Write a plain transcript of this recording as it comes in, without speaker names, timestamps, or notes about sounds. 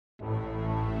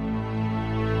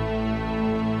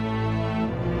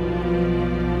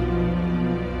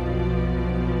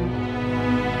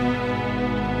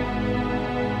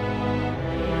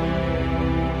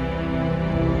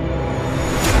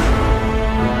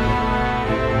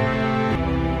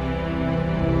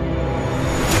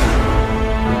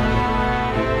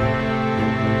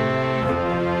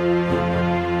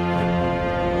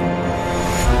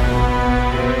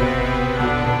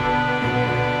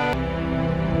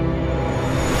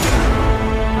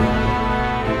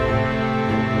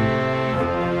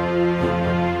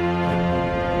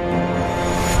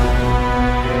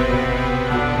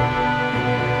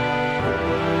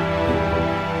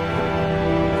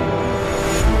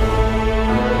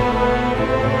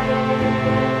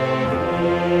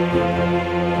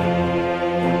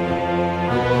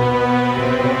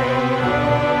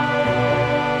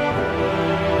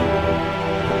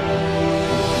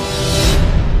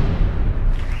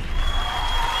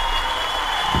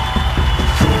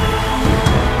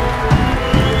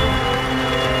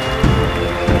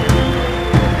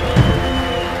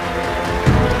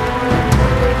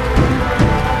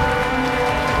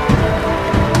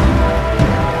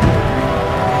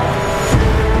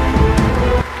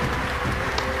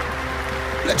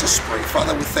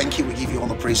Father, we thank you. We give you all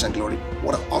the praise and glory.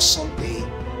 What an awesome day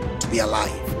to be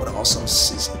alive. What an awesome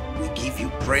season. We give you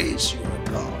praise. You are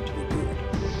God. You're good.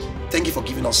 Thank you for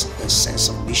giving us a sense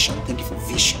of mission. Thank you for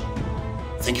vision.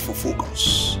 Thank you for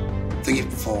focus. Thank you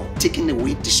for taking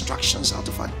away distractions out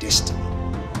of our destiny.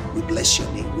 We bless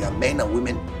your name. We are men and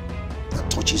women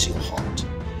that touches your heart.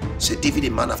 Say, David,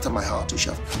 a man after my heart, who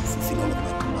shall fulfill all of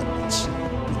my commandments.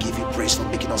 We give you praise for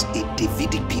making us a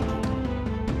Davidic people.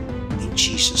 In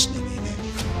Jesus' name, amen.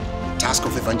 Task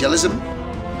of evangelism.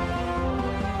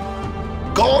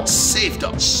 God saved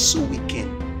us so we can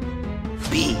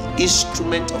be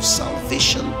instrument of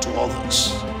salvation to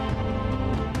others.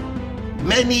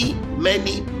 Many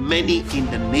in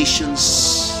the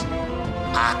nations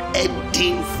are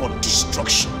heading for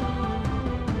destruction.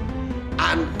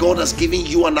 And God has given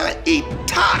you and I a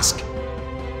task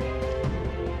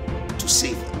to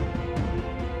save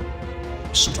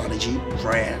them. Strategy,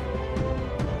 prayer.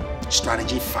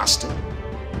 Strategy, fasting.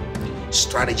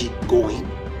 Strategy, going.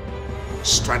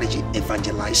 Strategy,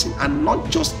 evangelizing. And not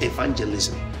just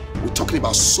evangelism. We're talking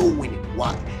about soul winning.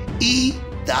 Why? He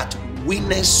that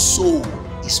winneth soul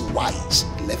is wise.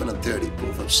 11 and 30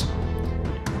 Proverbs.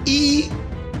 He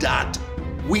that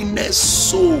winneth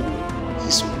soul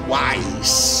is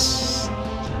wise.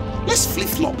 Let's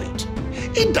flip-flop it.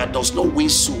 He that does not win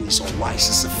soul is unwise,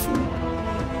 is a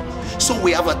fool. So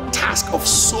we have a task of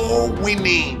soul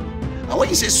winning. And when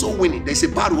you say soul winning, there's a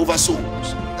battle over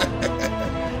souls.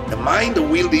 The mind, the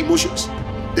will, the emotions.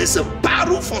 There's a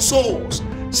battle for souls.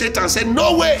 Satan said,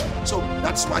 no way. So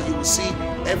that's why you will see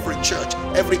every church,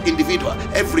 every individual,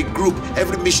 every group,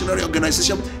 every missionary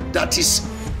organization that is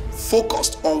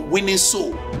focused on winning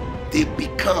soul, they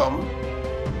become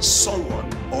someone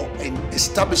or an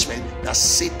establishment that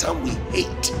Satan will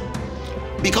hate.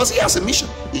 Because he has a mission.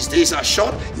 His days are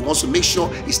short. He wants to make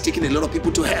sure he's taking a lot of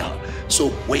people to hell. So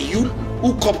when you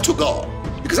hook up to God,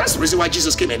 because that's the reason why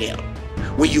Jesus came in here.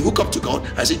 When you hook up to God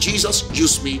and say, Jesus,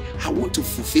 use me, I want to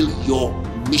fulfill your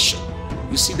mission.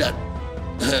 You see that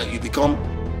you become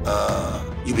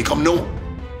known.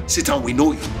 Satan will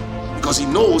know you because he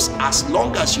knows as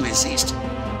long as you exist,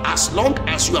 as long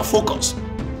as you are focused,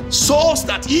 souls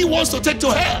that he wants to take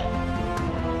to hell,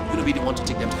 you're going to be the one to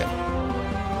take them to heaven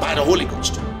by the Holy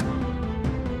Ghost.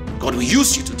 God will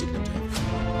use you to take them to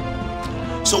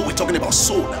heaven. So we're talking about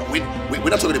soul now. We're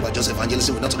not talking about just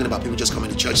evangelism. We're not talking about people just coming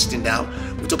to church, sitting down.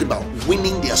 We're talking about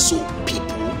winning their soul.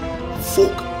 People,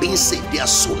 folk being saved, their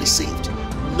soul is saved.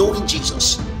 Knowing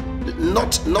Jesus,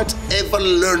 not ever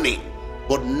learning,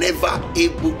 but never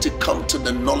able to come to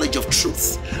the knowledge of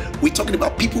truth. We're talking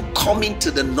about people coming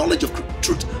to the knowledge of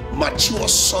truth, mature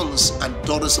sons and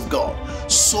daughters of God.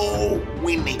 Soul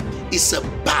winning is a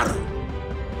battle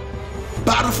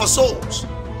for souls.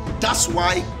 That's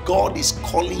why God is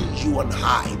calling you and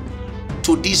I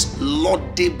to this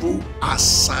laudable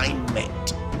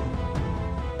assignment.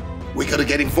 We got to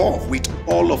get involved with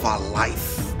all of our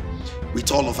life,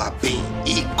 with all of our being.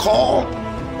 He called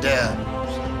the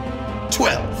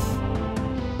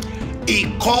 12.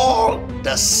 He called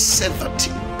the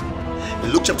 70.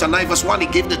 In Luke chapter 9 verse 1, he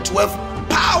gave the 12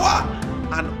 power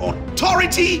and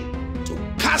authority to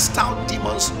cast out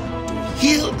demons, to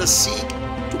heal the sick,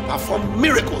 to perform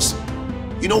miracles.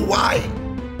 You know why?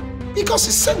 Because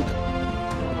he sent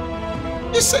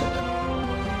them. He sent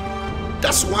them.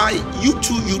 That's why you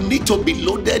too, you need to be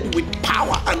loaded with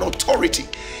power and authority.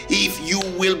 If you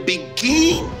will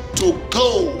begin to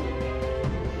go,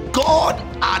 God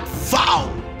had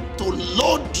vowed to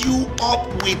load you up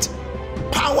with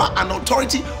power and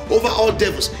authority over all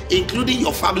devils, including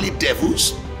your family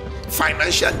devils,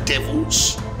 financial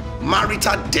devils,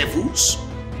 marital devils,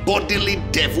 bodily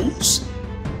devils,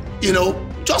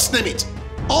 just name it.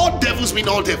 All devils mean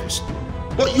all devils.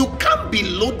 But you can't be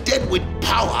loaded with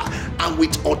power and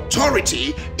with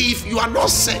authority if you are not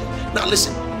sent. Now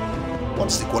listen,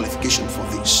 what's the qualification for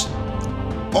this?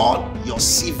 All your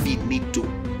CV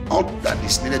all that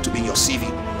is needed to be in your CV,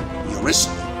 your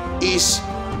resume, is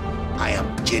I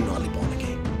am genuinely born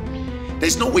again.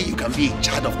 There's no way you can be a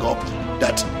child of God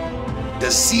that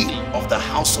the zeal of the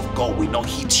house of God will not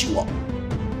hit you up.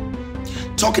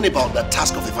 Talking about the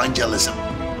task of evangelism.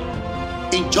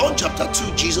 In John chapter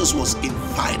 2, Jesus was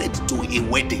invited to a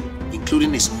wedding,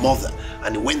 including his mother,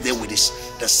 and he went there with his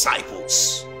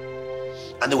disciples.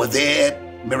 And they were there,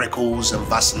 miracles, and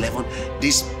verse 11,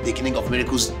 this beginning of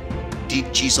miracles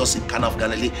did Jesus in Cana of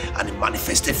Galilee, and he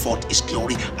manifested forth his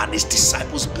glory, and his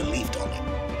disciples believed on him.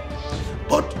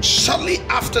 But shortly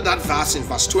after that verse, in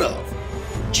verse 12,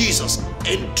 Jesus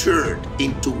entered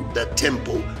into the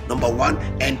temple. Number one,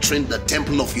 entering the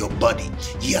temple of your body.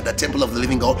 Ye are the temple of the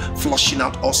living God, flushing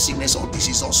out all sickness, all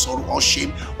disease, all sorrow, all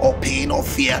shame, all pain, all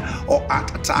fear, all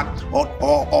heart attack,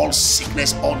 all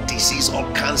sickness, all disease, all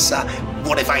cancer,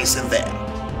 whatever is in there.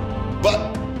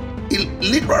 But he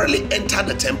literally entered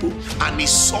the temple and he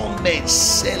saw men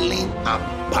selling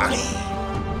and buying.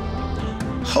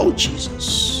 Oh,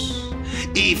 Jesus.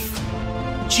 If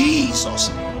Jesus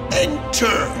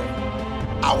entered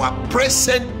our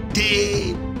present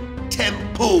day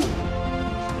temple,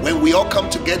 when we all come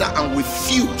together and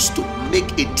refuse to make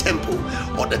a temple,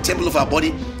 or the temple of our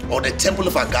body, or the temple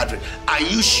of our gathering, are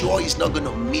you sure he's not going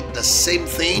to meet the same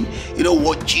thing? You know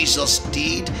what Jesus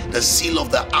did? The zeal of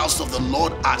the house of the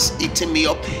Lord has eaten me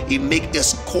up. He made a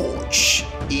scourge.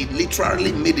 He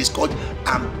literally made a scourge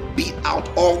and beat out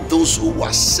all those who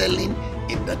were selling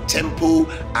in the temple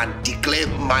and declared,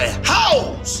 my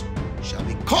house shall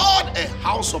be called a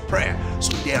house of prayer.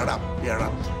 So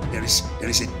there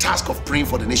is a task of praying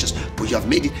for the nations, but you have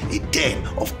made it a den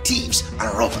of thieves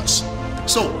and robbers.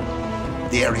 So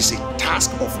there is a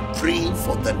task of praying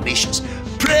for the nations.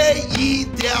 Pray ye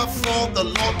therefore the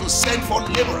Lord to send for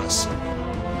laborers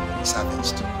in his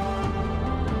harvest.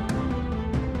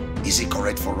 Is it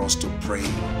correct for us to pray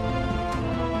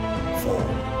for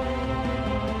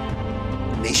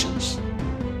nations?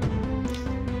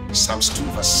 Psalms 2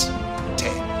 verse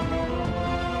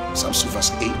 10, Psalms 2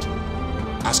 verse 8,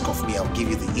 ask of me, I'll give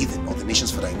you the heathen or the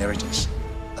nations for thy inheritance,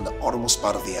 and the uttermost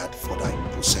part of the earth for thy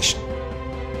possession.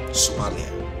 Somalia,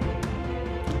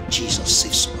 Jesus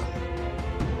save Somalia.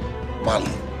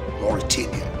 Mali,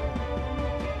 Mauritania,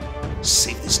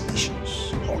 save these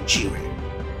nations. Algeria,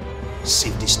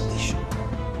 save this nation.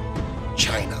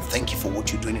 China, thank you for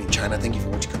what you're doing in China. Thank you for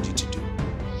what you continue to do.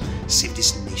 Save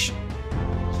this nation.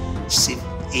 Save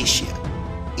Asia,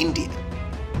 India.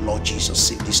 Lord Jesus,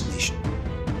 save this nation.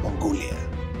 Mongolia,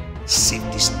 save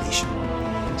this nation.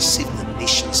 Save the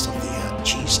nations of the earth.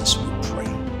 Jesus, we pray.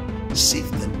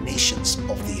 Save the nations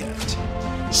of the earth.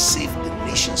 Save the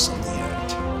nations of the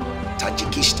earth.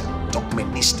 Tajikistan,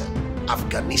 Turkmenistan,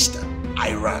 Afghanistan,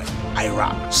 Iran,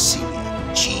 Iraq,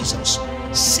 Syria. Jesus,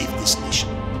 save this nation.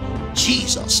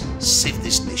 Jesus, save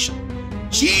this nation.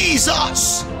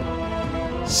 Jesus,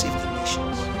 save the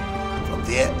nations. From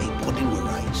there, a burden will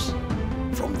rise.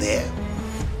 From there,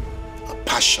 a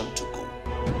passion to go.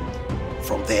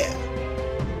 From there,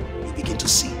 you begin to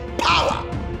see power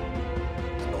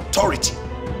and authority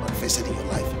manifested in your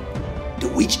life, to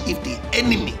which if the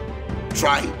enemy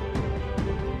try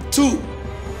to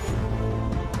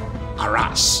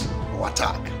harass or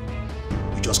attack,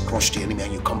 you just crush the enemy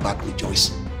and you come back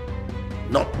rejoicing.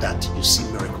 Not that you see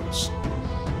miracles,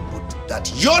 but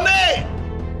that your name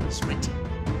is written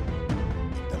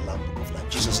in the Lamb Book of Life.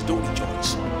 Jesus said, don't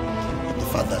rejoice in the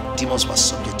fact that demons were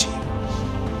subject to you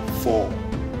for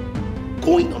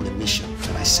going on the mission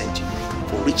that I sent you,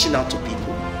 for reaching out to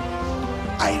people.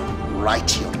 I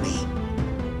write your name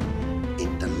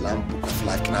in the Lamb Book of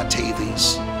Life. Can I tell you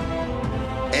this?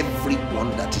 Everyone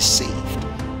that is saved,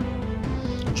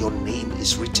 your name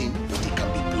is written, but it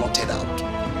can be blotted out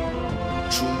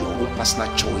through your own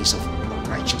personal choice of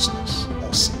unrighteousness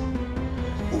or sin.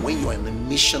 But when you are in the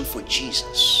mission for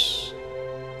Jesus,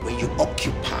 when you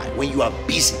occupy, when you are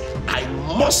busy, I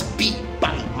must be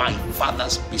by my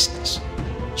Father's business.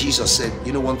 Jesus said,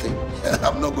 you know one thing,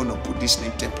 I'm not going to put this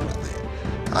name temporary there.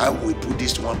 I will put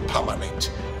this one permanent.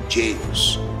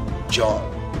 James, John,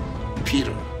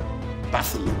 Peter,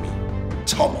 Bartholomew,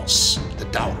 Thomas, the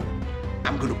doubter.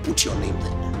 I'm going to put your name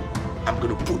there. I'm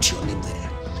going to put your name there.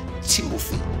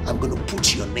 Timothy, I'm going to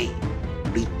put your name.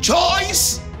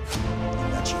 Rejoice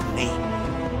in that your name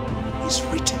is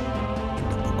written in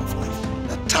the book of life.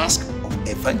 The task of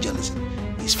evangelism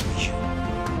is for you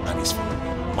and is for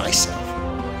myself.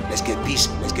 Let's get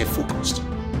busy. Let's get focused.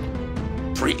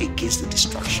 Pray against the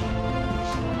distraction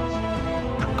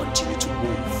and continue to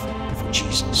move for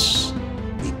Jesus.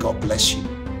 May God bless you.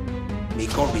 May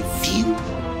God reveal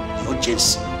the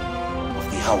urgency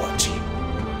of the hour to you.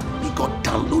 May God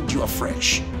download you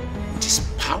afresh with his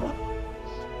power,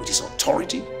 with his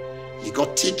authority. May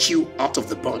God take you out of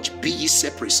the bunch. Be ye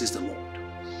separate, says the Lord.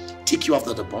 Take you out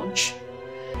of the bunch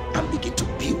and begin to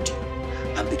build you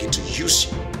and begin to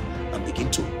use you and begin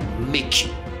to make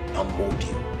you and mold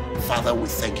you. Father, we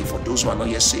thank you for those who are not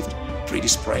yet saved. Pray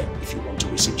this prayer. If you want to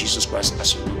receive Jesus Christ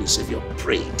as your Lord and Savior,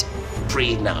 pray it.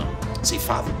 Pray it now. Say,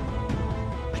 Father,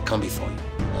 I come before you.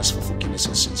 Ask for forgiveness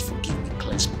of sins. Forgive me,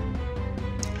 cleanse me.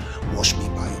 Wash me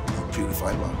by your blood,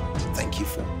 purify my heart. Thank you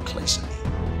for cleansing me.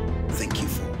 Thank you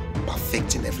for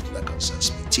perfecting everything that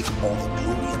concerns me. Take all the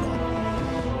glory and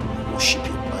honor. worship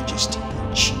your majesty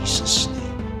in Jesus'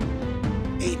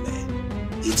 name.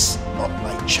 Amen. It's not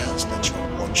by chance that you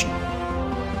are watching.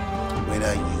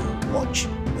 Whether you watch,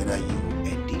 whether you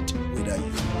edit, whether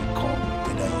you record,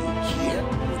 whether you hear,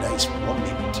 whether it's 1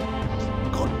 minute,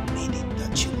 God made it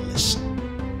that you listen.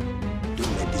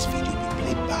 Don't let this video be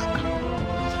played back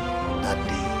on that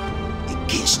day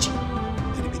against you.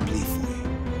 Let it be played for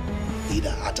you. Either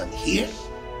heart and hear,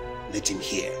 let him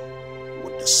hear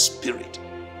what the Spirit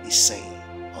is saying.